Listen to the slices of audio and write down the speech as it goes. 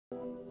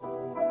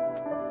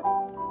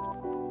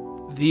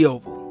The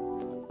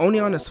Oval, only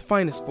on its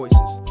finest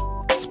voices,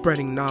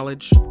 spreading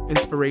knowledge,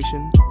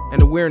 inspiration,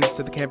 and awareness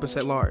to the campus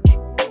at large,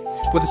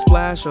 with a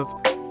splash of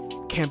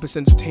campus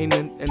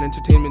entertainment and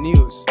entertainment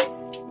news.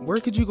 Where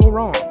could you go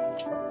wrong?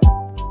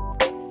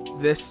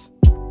 This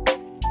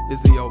is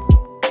The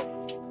Oval.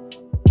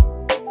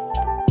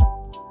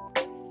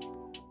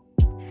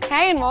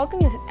 Hey, and welcome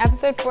to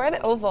episode 4 of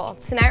The Oval.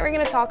 Tonight we're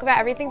going to talk about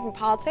everything from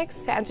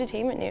politics to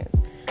entertainment news.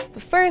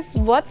 But first,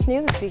 what's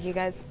new this week, you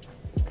guys?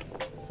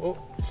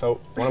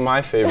 So one of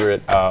my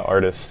favorite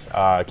artists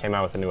came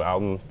out with a new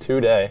album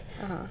today.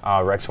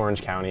 Rex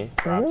Orange County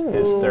dropped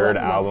his third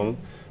album.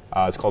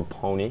 It's called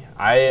Pony.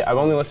 I've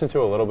only listened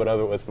to a little bit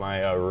of it with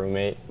my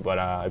roommate, but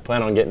I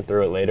plan on getting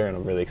through it later, and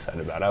I'm really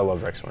excited about it. I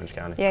love Rex Orange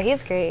County. Yeah,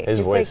 he's great. His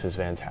voice is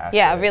fantastic.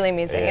 Yeah, really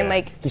amazing. Yeah. And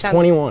like, he's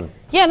 21.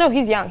 Yeah, no,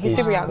 he's young. He's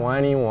super young.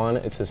 21.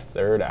 It's his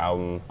third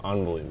album.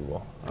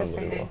 Unbelievable.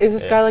 Is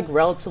this guy like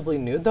relatively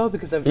new though?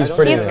 Because he's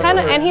kind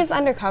of, and he's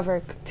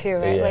undercover too,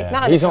 right? Yeah. Like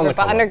not he's undercover,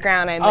 but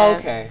underground. I mean. Oh,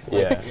 okay.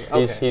 Yeah,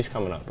 he's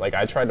coming up. Like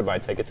I tried to buy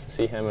tickets to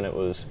see him, and it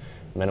was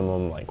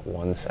minimum like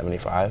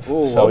 $175.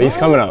 Ooh, so he's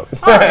coming up.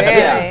 Oh,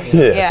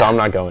 really? Yeah. So I'm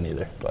not going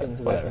either. But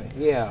whatever.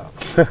 Yeah.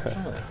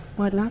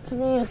 But not to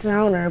be a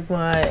downer,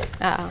 but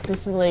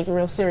this is like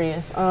real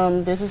serious.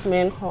 There's this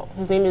man called,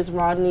 his name is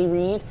Rodney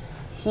Reed.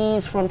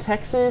 He's from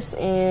Texas,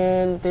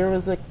 and there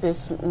was like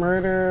this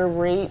murder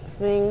rape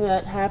thing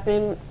that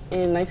happened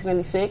in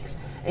 1996,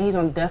 and he's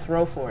on death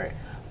row for it.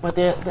 But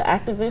the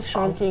activist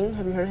Shaun King,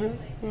 have you heard of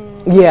him?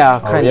 Yeah,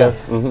 kind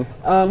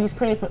of. He's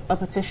creating a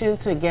petition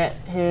to get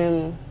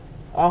him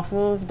off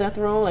of death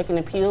row, like an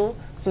appeal,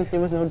 since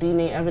there was no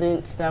DNA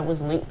evidence that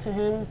was linked to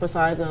him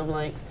besides of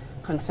like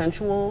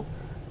consensual.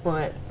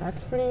 But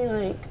that's pretty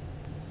like.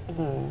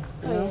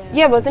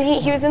 Yeah, wasn't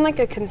he was in like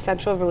a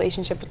consensual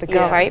relationship with the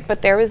girl, right?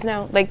 But there was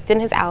no, like,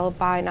 didn't his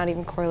alibi not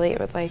even correlate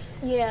with like,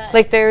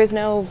 like there was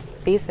no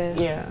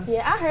basis. Yeah,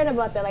 I heard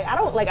about that. Like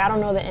I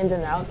don't know the ins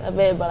and outs of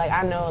it, but like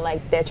I know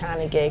like they're trying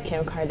to get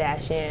Kim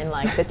Kardashian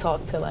like to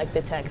talk to like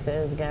the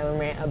Texas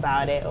government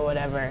about it or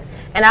whatever.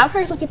 And I've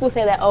heard some people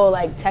say that, oh,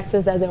 like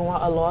Texas doesn't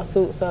want a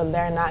lawsuit, so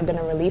they're not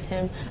gonna release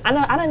him. I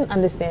didn't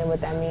understand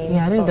what that means.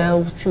 Yeah, I didn't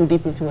delve too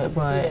deep into it,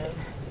 but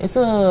it's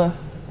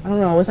I don't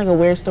know, it's like a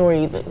weird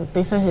story.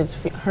 They said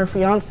her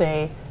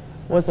fiance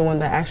was the one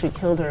that actually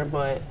killed her,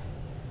 but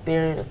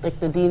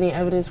like the DNA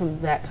evidence from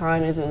that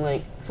time isn't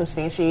like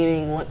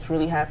substantiating what's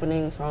really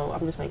happening. So I'm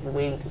just like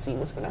waiting to see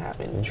what's gonna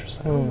happen.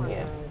 Interesting.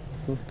 Yeah.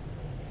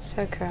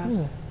 So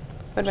corrupt.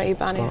 What about you,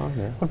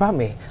 Bhanu? What about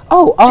me?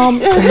 Oh,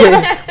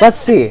 let's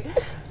see.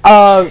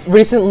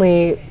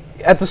 Recently,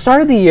 at the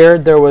start of the year,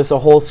 there was a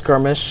whole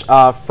skirmish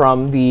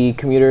from the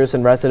commuters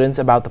and residents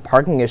about the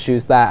parking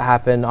issues that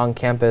happened on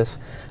campus.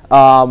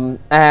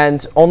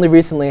 And only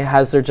recently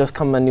has there just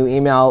come a new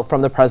email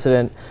from the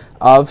president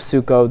of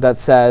SUCO that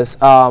says,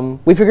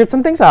 we figured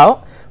some things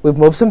out, we've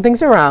moved some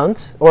things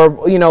around,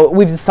 or, you know,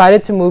 we've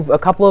decided to move a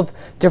couple of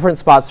different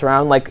spots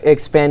around, like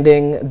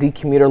expanding the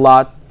commuter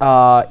lot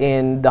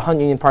in the Hunt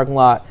Union parking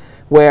lot,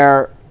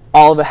 where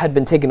all of it had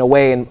been taken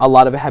away and a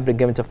lot of it had been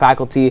given to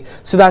faculty.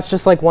 So that's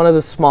just like one of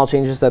the small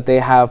changes that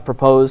they have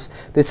proposed.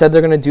 They said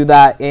they're going to do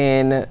that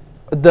in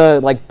the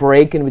like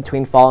break in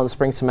between fall and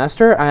spring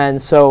semester,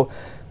 and so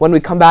when we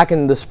come back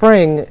in the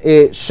spring,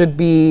 it should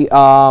be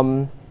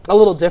a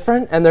little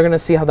different, and they're going to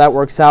see how that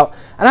works out.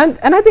 And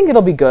I think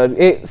it'll be good.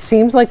 It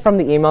seems like from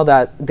the email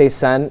that they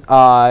sent,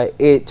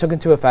 it took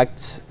into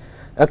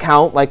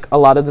account like a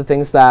lot of the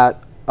things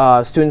that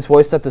students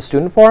voiced at the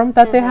student forum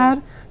that they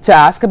had to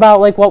ask about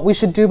like what we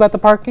should do about the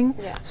parking.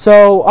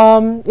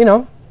 So you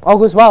know, all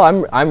goes well.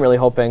 I'm really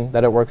hoping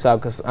that it works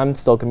out because I'm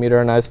still a commuter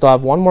and I still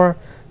have one more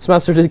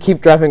semester to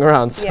keep driving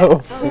around.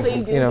 So so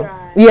you do know, drive.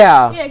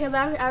 Yeah, because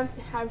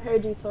I've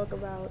heard you talk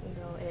about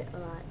it a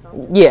lot.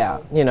 So yeah,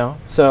 you know.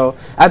 So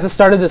at the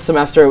start of this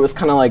semester, it was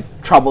kind of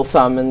like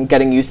troublesome and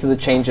getting used to the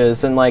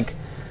changes, and like,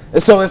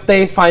 so if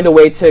they find a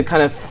way to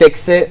kind of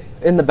fix it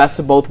in the best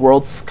of both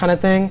worlds kind of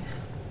thing,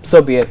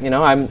 so be it. You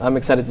know, I'm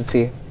excited to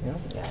see.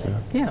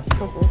 Yeah.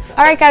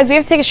 All right, guys, we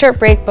have to take a short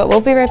break, but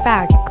we'll be right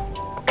back.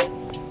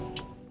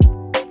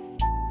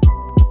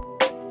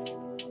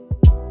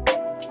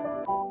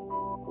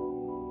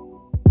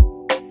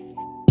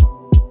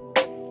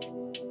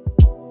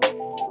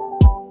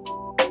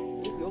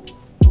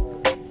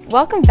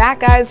 Welcome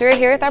back, guys. We're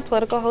here with our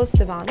political host,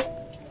 Tavon.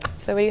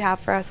 So what do you have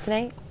for us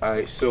tonight?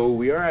 Alright, so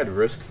we are at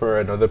risk for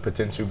another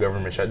potential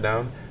government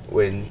shutdown,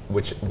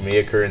 which may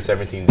occur in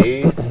 17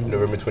 days.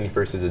 November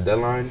 21st is the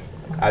deadline.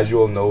 As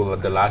you all know,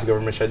 the last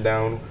government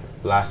shutdown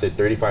lasted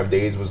 35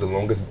 days, was the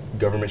longest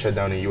government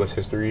shutdown in U.S.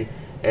 history,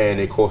 and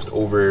it cost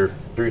over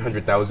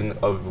 300,000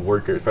 of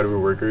workers,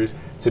 federal workers,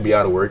 to be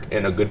out of work,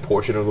 and a good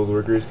portion of those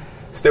workers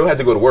still had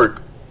to go to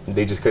work.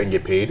 They just couldn't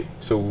get paid.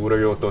 So what are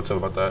your thoughts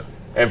about that?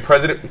 And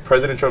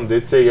President Trump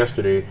did say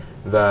yesterday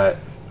that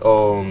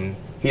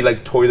he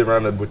like toyed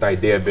around with the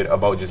idea a bit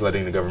about just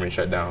letting the government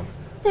shut down.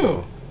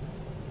 So.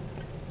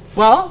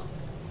 Well,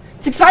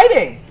 it's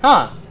exciting,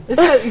 huh?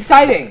 It's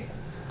exciting.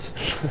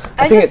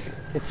 I think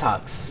it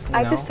sucks.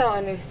 I just don't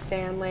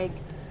understand. Like,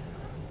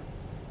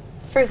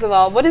 First of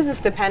all, what does this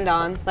depend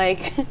on?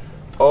 Like,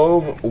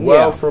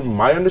 well, from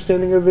my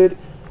understanding of it,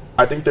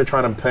 I think they're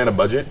trying to plan a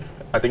budget.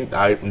 I think,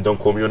 don't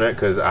quote me on that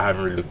because I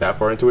haven't really looked that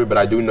far into it, but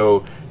I do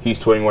know he's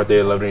toying with the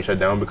 11-day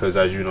shutdown because,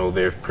 as you know,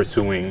 they're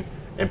pursuing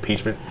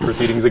impeachment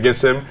proceedings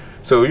against him.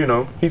 So, you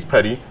know, he's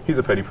petty. He's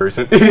a petty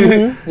person.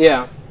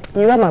 Yeah.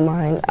 You read my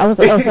mind. I was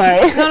sorry.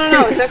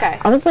 No, it's okay.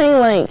 I was saying,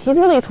 like, he's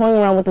really toying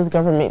around with this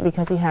government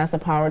because he has the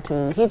power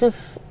to.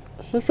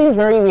 He seems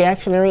very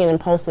reactionary and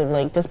impulsive.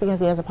 Like, just because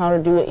he has the power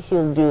to do it,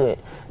 he'll do it,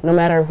 no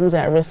matter who's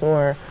at risk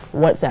or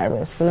what's at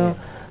risk, you know?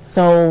 Yeah.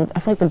 So I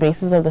feel like the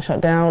basis of the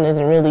shutdown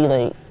isn't really,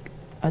 like,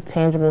 a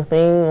tangible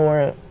thing,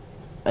 or,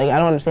 like, I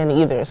don't understand it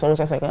either. So it's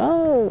just like,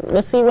 oh,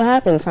 let's see what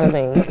happens kind of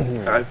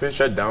thing. If it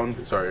shut down,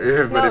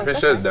 if it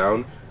shuts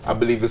down, I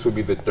believe this would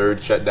be the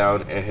third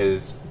shutdown in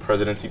his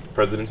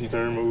presidency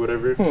term or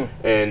whatever,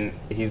 and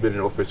he's been in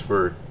office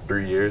for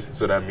 3 years,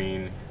 so that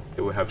means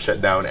it would have shut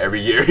down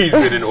every year he's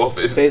been in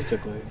office.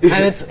 Basically.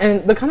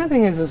 And the kind of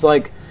thing is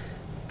like,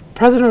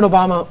 President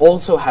Obama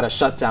also had a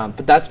shutdown,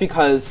 but that's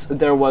because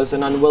there was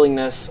an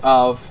unwillingness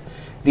of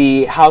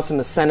the House and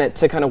the Senate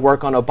to kind of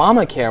work on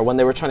Obamacare when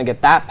they were trying to get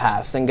that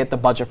passed and get the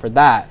budget for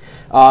that,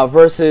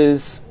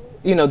 versus,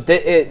 you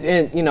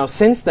know,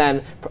 since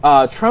then,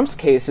 Trump's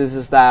cases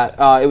is that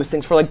it was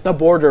things for like the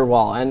border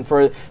wall and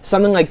for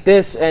something like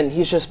this, and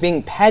he's just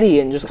being petty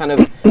and just kind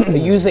of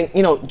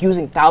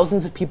using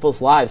thousands of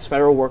people's lives,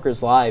 federal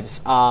workers'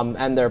 lives,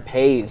 and their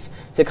pays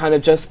to kind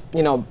of just,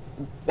 you know,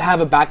 have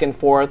a back and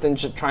forth and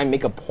just try and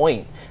make a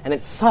point. And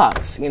it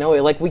sucks, you know,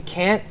 like we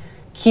can't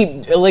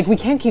keep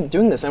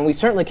doing this, and we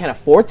certainly can't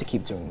afford to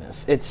keep doing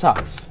this. It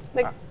sucks.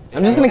 Like,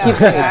 I'm just gonna keep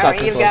saying it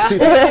sucks.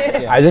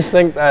 I just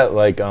think that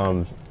like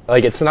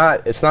it's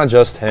not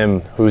just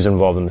him who's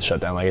involved in the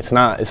shutdown. Like it's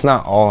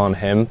not all on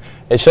him.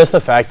 It's just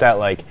the fact that,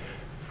 like,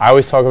 I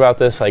always talk about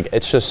this, like,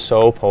 it's just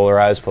so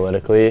polarized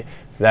politically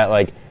that,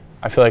 like,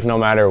 I feel like no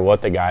matter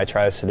what the guy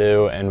tries to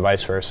do and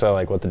vice versa,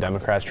 like what the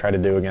Democrats try to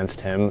do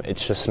against him,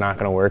 it's just not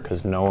going to work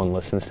because no one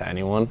listens to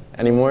anyone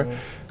anymore.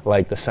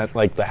 Like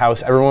the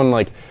House, everyone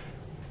like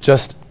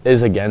just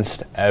is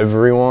against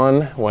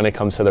everyone when it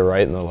comes to the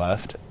right and the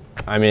left.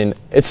 I mean,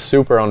 it's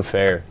super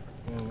unfair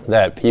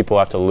that people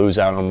have to lose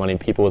out on money,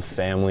 people with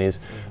families,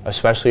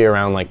 especially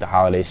around like the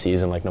holiday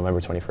season, like November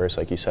 21st,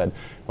 like you said,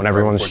 when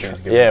everyone's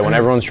when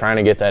everyone's trying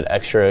to get that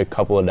extra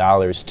couple of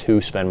dollars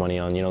to spend money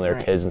on, you know,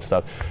 their kids and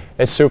stuff.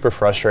 It's super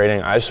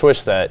frustrating. I just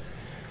wish that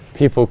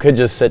people could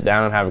just sit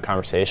down and have a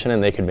conversation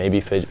and they could maybe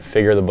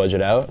figure the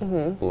budget out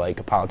like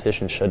a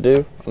politician should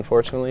do,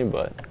 unfortunately,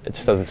 but it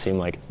just doesn't seem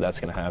like that's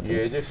going to happen.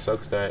 Yeah, it just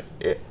sucks that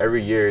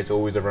every year it's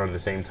always around the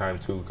same time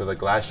too, because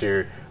like last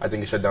year I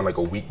think it shut down like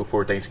a week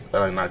before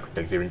not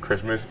Thanksgiving,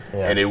 Christmas,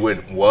 and it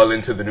went well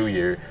into the new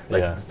year,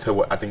 like to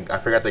what I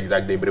forgot the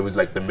exact date, but it was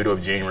like the middle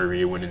of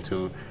January it went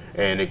into,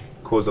 and it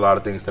caused a lot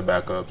of things to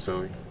back up,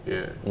 so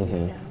yeah.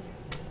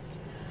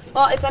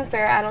 Well, it's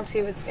unfair. I don't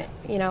see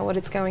what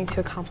it's going to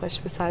accomplish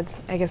besides,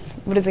 I guess,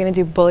 what is it going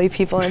to do? Bully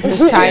people into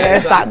China?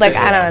 Exactly. Like,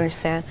 I don't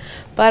understand.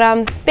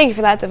 But thank you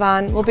for that,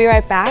 Dovonne. We'll be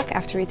right back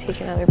after we take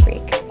another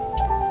break.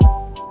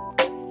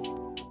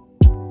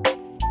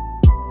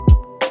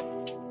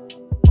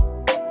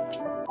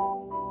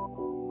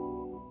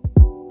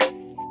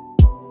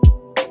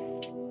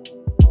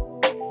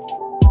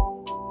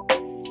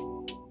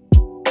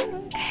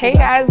 Hey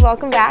guys,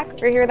 welcome back.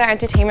 We're here with our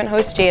entertainment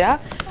host, Jada.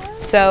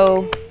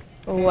 So,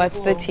 what's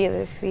the tea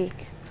this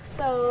week?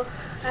 So,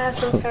 I have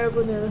some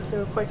terrible news to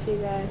report to you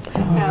guys.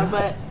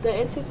 But the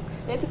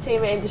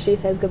entertainment industry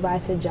says goodbye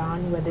to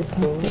John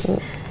Witherspoon.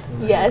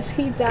 Yes,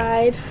 he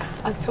died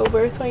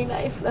October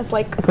 29th. That's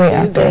like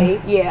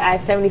Tuesday. Yeah,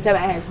 at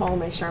 77 at his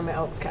home in Sherman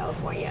Oaks,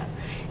 California.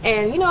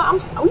 And, you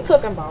know, we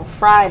talking about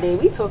Friday.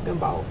 We talking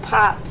about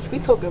Pops. We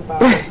talking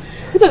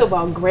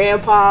about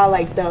Grandpa,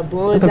 like the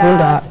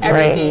Boondocks,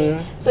 everything.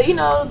 Right. So, you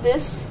know,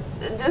 this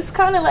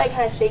kind of like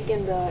has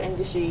shaken the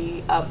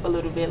industry up a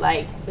little bit,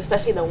 like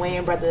especially the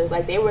Wayans brothers,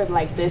 like they were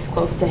like this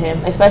close to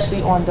him,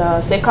 especially on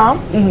the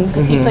sitcom,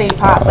 because he played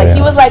Pops. Like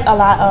he was like a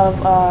lot of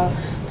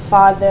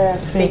father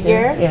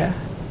figure. Yeah.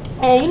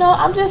 And you know,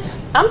 I'm just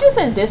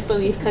in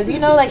disbelief because you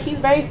know, like he's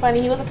very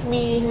funny. He was a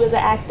comedian. He was an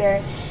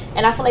actor,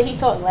 and I feel like he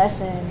taught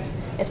lessons,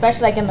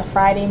 especially like in the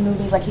Friday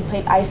movies. Like he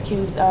played Ice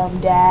Cube's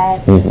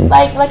dad.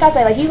 Like I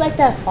said, like he's like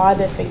that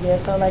father figure.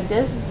 So like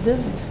this.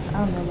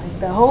 I don't know, like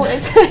the whole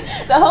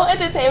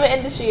entertainment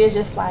industry is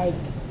just like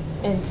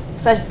in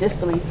such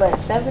disbelief. But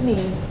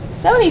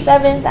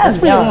 77, that's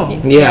pretty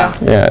young. Yeah, I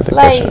think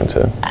like, that's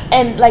true too.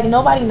 And like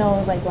nobody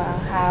knows like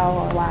how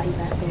or why he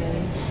passed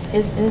away.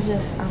 It's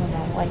just, I don't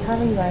know. Like, how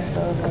do you guys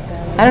feel about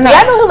that? Like, I don't know. Do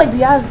y'all know who? Like, do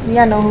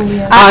y'all know who he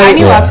is? I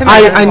knew of him.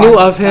 I knew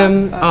of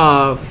him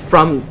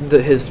from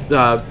his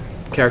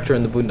character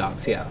in the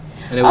Boondocks. Yeah,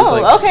 and it was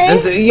okay. And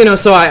so you know,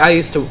 so I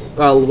used to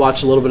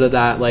watch a little bit of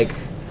that, like.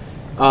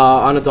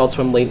 On Adult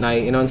Swim late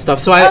night, you know, and stuff.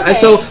 So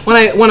so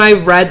when I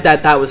read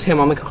that was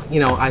him, I'm like, you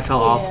know, I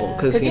felt awful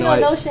because you know,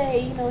 no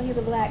shade, you know, he's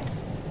a black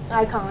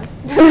icon.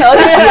 So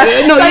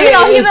you know,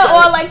 he's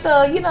all like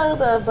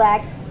the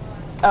black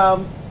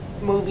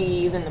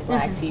movies and the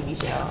black TV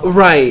show.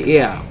 Right,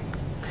 yeah.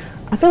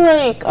 I feel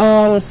like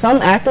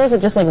some actors are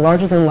just like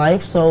larger than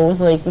life, so it's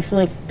like you feel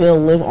like they'll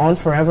live on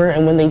forever,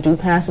 and when they do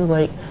pass, it's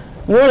like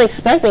you weren't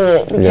expecting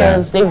it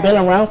because they've been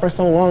around for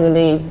so long and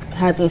they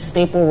had these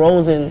staple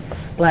roles in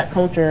black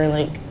culture and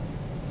like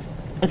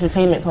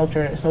entertainment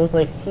culture. So it's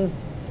like he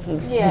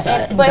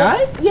died.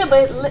 But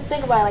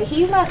think about it, like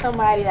he's not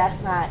somebody that's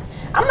not.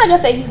 I'm not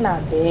gonna say he's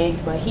not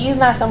big, but he's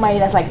not somebody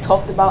that's like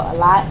talked about a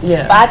lot.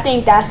 Yeah. But I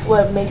think that's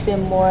what makes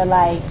him more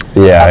like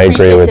I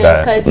agree with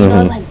that. Because you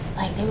know, it's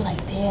like they were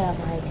like, damn,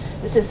 like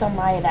this is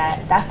somebody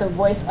that's the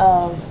voice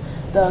of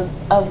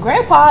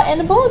Grandpa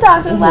and the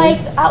Boondocks. It's like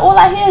all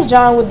I hear is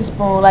John with the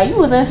spoon. Like you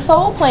was in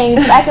Soul Plane,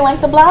 acting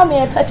like the blind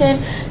man,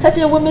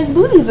 touching women's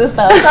booties and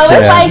stuff. So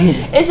it's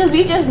like it's just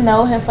we just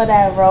know him for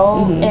that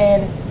role,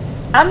 and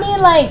I mean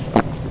like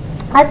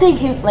I think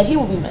he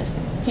will be missed.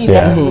 He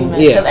definitely missed.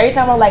 Because every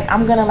time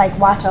I'm gonna like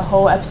watch a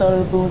whole episode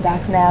of the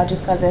Boondocks now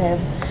just because of him.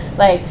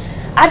 Like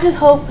I just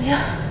hope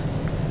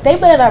they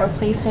better not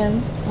replace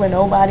him with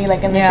nobody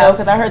like in the show,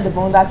 because I heard the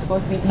Boondocks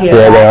supposed to be coming back.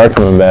 Yeah, they are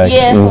coming back.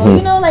 Yeah, so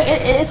you know, like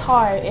it's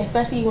hard,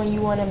 especially when you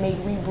want to make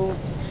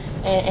reboots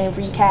and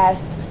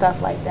recast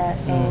stuff like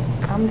that. So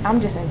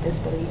I'm just in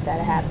disbelief that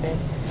it happened.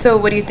 So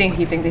what do you think?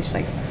 You think they should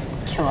like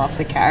kill off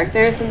the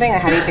character or something? Or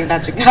how do you think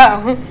that should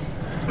go?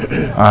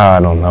 I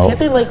don't know. Can't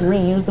they like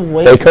reuse the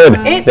voice? They could.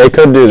 They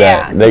could do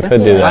that. They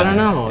could do that. I don't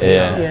know.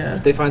 Yeah.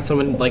 If they find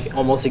someone like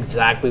almost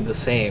exactly the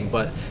same,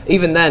 but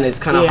even then, it's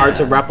kind of hard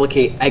to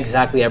replicate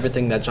exactly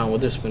everything that John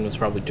Witherspoon was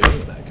probably doing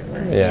with that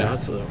character. Yeah. You know,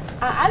 so.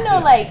 I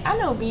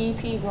know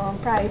BET gonna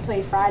probably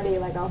play Friday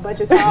like a bunch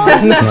of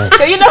times.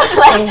 So you know,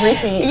 like on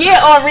repeat.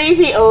 on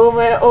repeat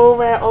over and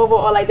over and over,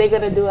 or like they're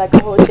gonna do like a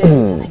whole shit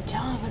like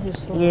John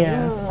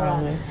Witherspoon.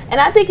 Probably. And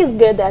I think it's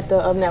good that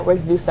the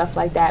networks do stuff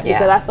like that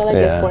because I feel like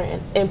it's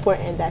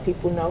important that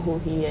people know who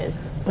he is.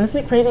 But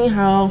isn't it crazy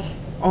how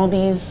all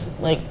these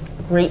like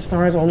great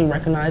stars are only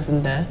recognized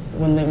in death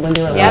when they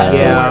were alive? They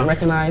weren't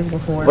recognized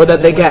before, or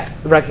that they get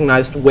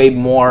recognized way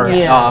more.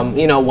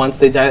 You know, once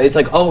they die, it's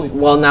like, oh,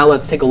 well, now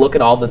let's take a look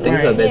at all the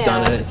things that they've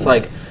done, and it's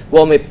like,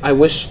 well, I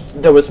wish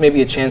there was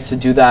maybe a chance to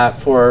do that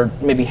for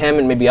maybe him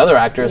and maybe other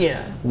actors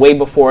way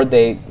before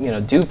they,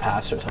 do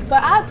pass or something.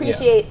 But I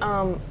appreciate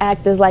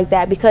actors like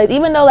that because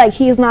even though like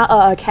he's not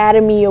an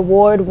Academy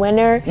Award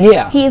winner,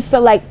 he's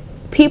so like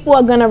people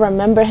are gonna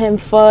remember him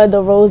for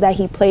the roles that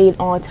he played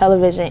on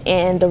television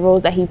and the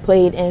roles that he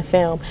played in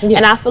film.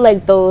 And I feel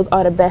like those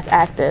are the best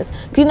actors.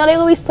 Cause they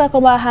always talk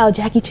about how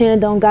Jackie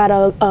Chan don't got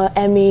a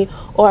Emmy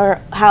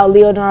or how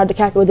Leonardo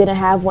DiCaprio didn't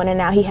have one and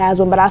now he has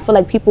one. But I feel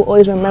like people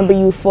always remember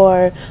you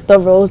for the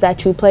roles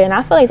that you play, and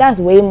I feel like that's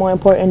way more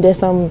important than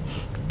some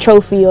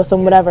trophy or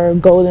some whatever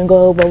Golden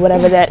Globe or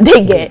whatever that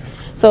they get.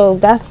 So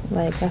that's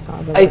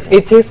all.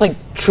 It takes like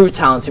true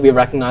talent to be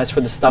recognized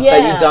for the stuff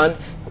that you've done,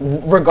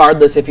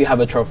 regardless if you have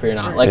a trophy or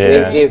not. Like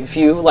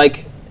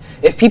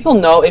if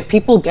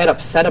people get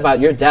upset about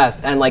your death,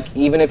 and like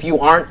even if you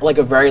aren't like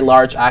a very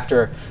large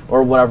actor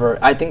or whatever,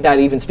 I think that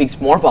even speaks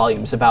more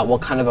volumes about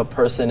what kind of a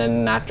person and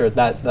an actor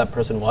that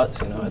person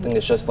was. I think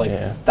it's just like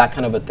that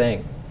kind of a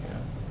thing.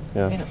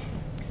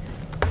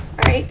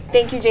 All right,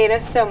 thank you, Jada,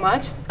 so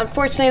much.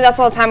 Unfortunately, that's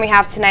all the time we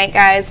have tonight,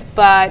 guys.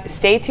 But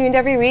stay tuned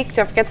every week.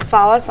 Don't forget to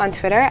follow us on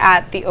Twitter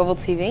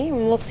 @TheOvalTV,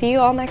 and we'll see you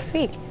all next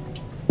week.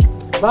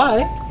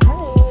 Bye.